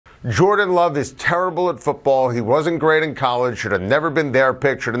Jordan Love is terrible at football. He wasn't great in college, should have never been their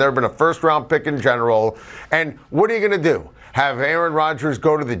pick, should have never been a first-round pick in general. And what are you going to do? Have Aaron Rodgers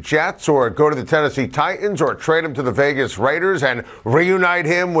go to the Jets or go to the Tennessee Titans or trade him to the Vegas Raiders and reunite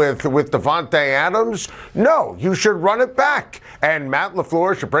him with Devontae Adams? No, you should run it back. And Matt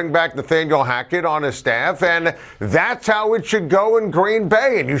LaFleur should bring back Nathaniel Hackett on his staff, and that's how it should go in Green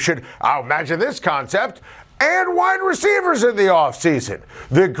Bay. And you should, imagine this concept, and wide receivers in the offseason.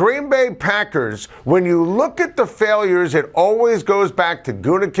 The Green Bay Packers, when you look at the failures, it always goes back to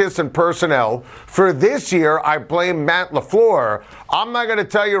Gutekunst and personnel. For this year, I blame Matt LaFleur. I'm not going to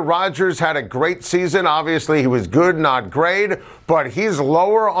tell you Rodgers had a great season. Obviously, he was good, not great, but he's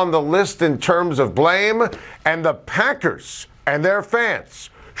lower on the list in terms of blame. And the Packers and their fans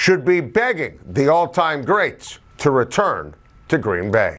should be begging the all-time greats to return to Green Bay.